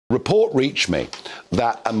report reached me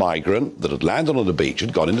that a migrant that had landed on the beach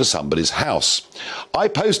had gone into somebody's house. I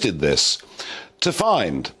posted this to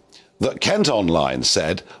find that Kent Online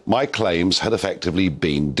said my claims had effectively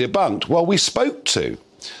been debunked. Well, we spoke to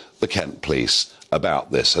the Kent police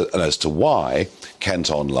about this and as to why Kent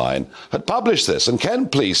Online had published this. And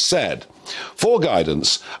Kent police said, for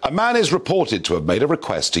guidance, a man is reported to have made a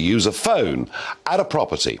request to use a phone at a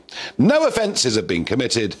property. No offences have been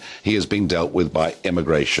committed. He has been dealt with by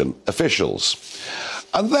immigration officials.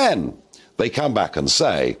 And then they come back and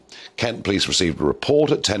say, Kent police received a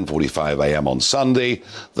report at 10:45 a.m. on Sunday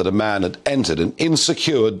that a man had entered an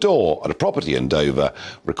insecure door at a property in Dover,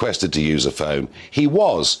 requested to use a phone. He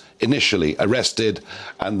was initially arrested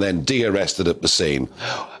and then de-arrested at the scene.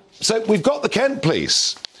 So we've got the Kent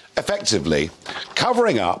police effectively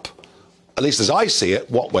covering up, at least as I see it,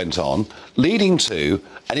 what went on, leading to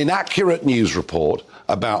an inaccurate news report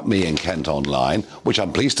about me in Kent Online, which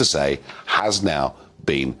I'm pleased to say has now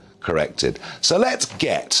been corrected. So let's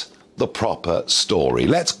get the proper story.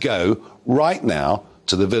 Let's go right now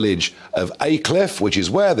to the village of Aycliffe, which is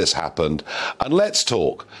where this happened, and let's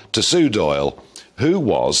talk to Sue Doyle, who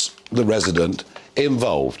was the resident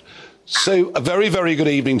involved. Sue, a very, very good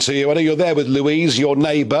evening to you. I know you're there with Louise, your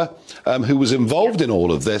neighbour, who was involved in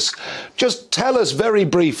all of this. Just tell us very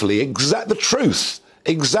briefly the truth,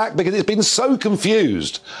 because it's been so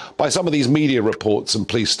confused by some of these media reports and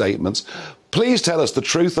police statements. Please tell us the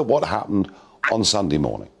truth of what happened on Sunday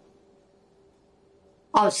morning.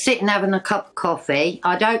 I was sitting having a cup of coffee.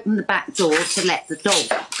 I'd opened the back door to let the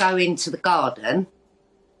dog go into the garden.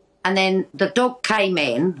 And then the dog came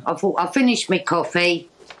in. I thought I'd finish my coffee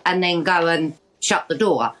and then go and shut the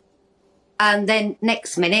door. And then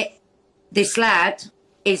next minute, this lad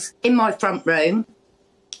is in my front room.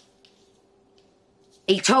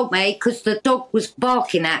 He told me, because the dog was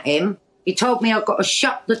barking at him, he told me I've got to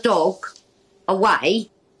shut the dog away,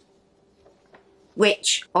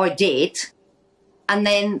 which I did. And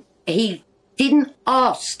then he didn't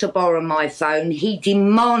ask to borrow my phone, he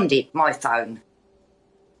demanded my phone.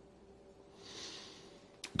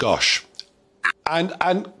 Gosh. And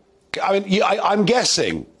I mean, I'm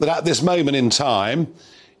guessing that at this moment in time,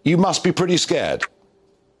 you must be pretty scared.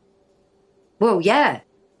 Well, yeah.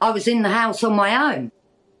 I was in the house on my own.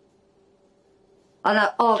 And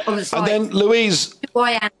I was and like, then Louise,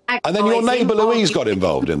 and then your neighbour Louise got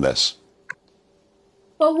involved in this.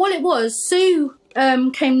 Well, what it was, Sue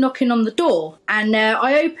came knocking on the door, and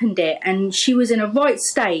I opened it, and she was in a right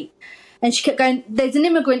state, and she kept going, "There's an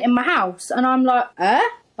immigrant in my house," and I'm like,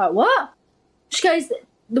 like what? She goes,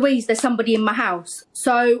 "Louise, there's somebody in my house."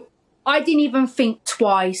 So I didn't even think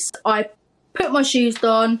twice. I put my shoes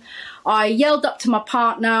on, I yelled up to my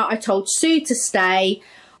partner, I told Sue to stay.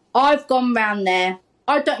 I've gone round there.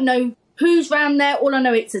 I don't know who's round there. All I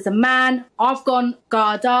know it's a man. I've gone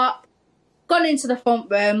guard up, gone into the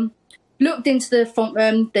front room, looked into the front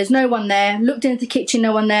room. There's no one there. Looked into the kitchen,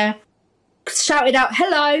 no one there. Shouted out,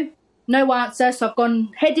 "Hello." No answer. So I've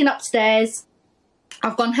gone heading upstairs.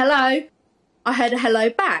 I've gone, "Hello." I heard a hello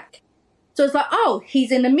back. So it's like, oh,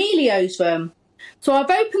 he's in Emilio's room. So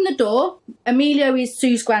I've opened the door. Emilio is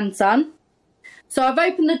Sue's grandson. So I've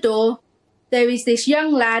opened the door. There is this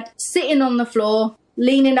young lad sitting on the floor,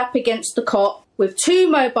 leaning up against the cot with two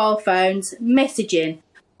mobile phones, messaging.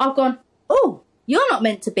 I've gone, "Oh, you're not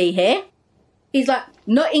meant to be here." He's like,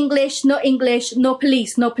 "Not English, not English, no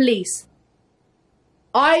police, no police."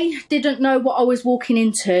 I didn't know what I was walking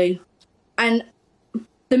into. And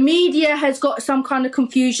the media has got some kind of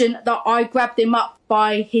confusion that I grabbed him up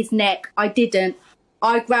by his neck. I didn't.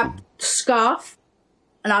 I grabbed the scarf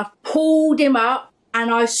and I pulled him up and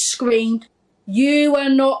I screamed, "You are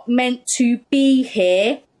not meant to be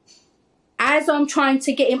here." As I'm trying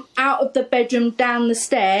to get him out of the bedroom down the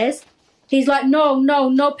stairs, he's like, "No, no,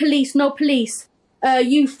 no police, no police.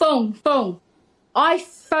 You phone."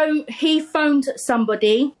 He phoned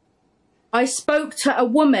somebody. I spoke to a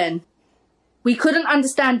woman. We couldn't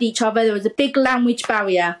understand each other. There was a big language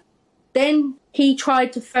barrier. Then he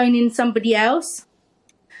tried to phone in somebody else.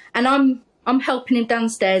 And I'm helping him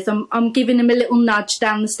downstairs. I'm giving him a little nudge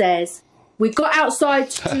down the stairs. We got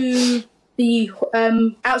outside to the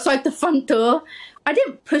outside the front door. I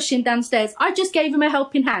didn't push him downstairs. I just gave him a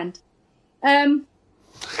helping hand.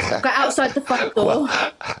 Got outside the front door.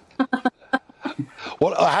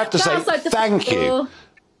 Well, I have to say thank you.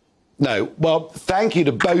 No, well, thank you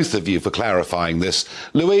to both of you for clarifying this.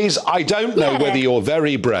 Louise, I don't know whether you're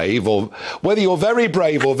very brave or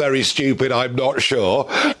very stupid. I'm not sure.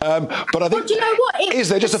 But I think, do you know what? Is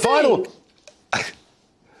there just a final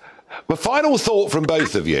thought from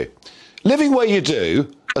both of you? Living where you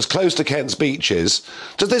do, as close to Kent's Beach is,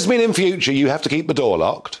 does this mean in future you have to keep the door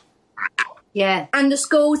locked? Yeah. And the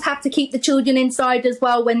schools have to keep the children inside as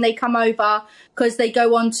well when they come over, because they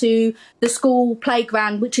go on to the school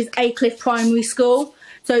playground, which is Aycliffe Primary School.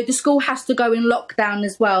 So the school has to go in lockdown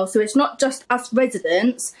as well. So it's not just us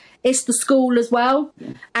residents, it's the school as well.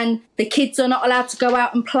 And the kids are not allowed to go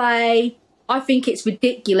out and play. I think it's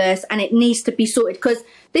ridiculous and it needs to be sorted, because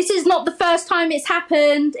this is not the first time it's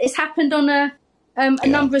happened. It's happened on a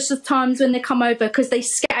number of times when they come over, because they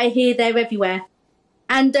scatter here, there, everywhere.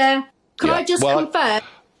 And can I just confirm?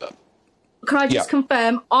 Can I just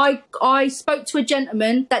confirm? I spoke to a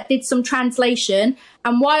gentleman that did some translation,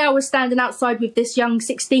 and why I was standing outside with this young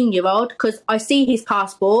 16-year-old, because I see his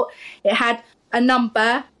passport. It had a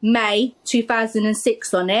number, May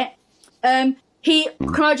 2006 on it. Can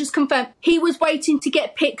I just confirm? He was waiting to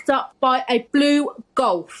get picked up by a blue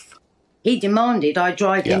Golf. He demanded I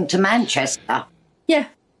drive him to Manchester. Yeah.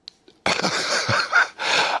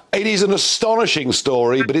 It is an astonishing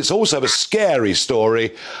story, but it's also a scary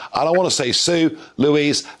story. And I want to say, Sue,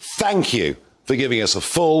 Louise, thank you for giving us a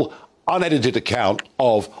full, unedited account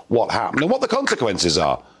of what happened and what the consequences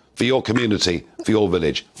are for your community, for your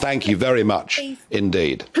village. Thank you very much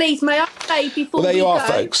indeed. Please, may I say before we go... There you are,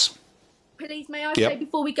 folks. Please, may I say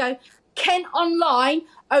before we go, Kent Online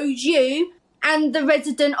owes you and the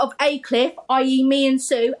resident of Aycliffe, i.e. me and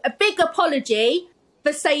Sue, a big apology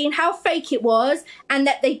for saying how fake it was and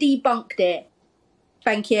that they debunked it.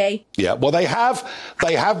 Thank you. Yeah, well, they have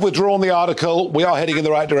withdrawn the article. We are heading in the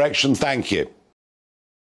right direction. Thank you.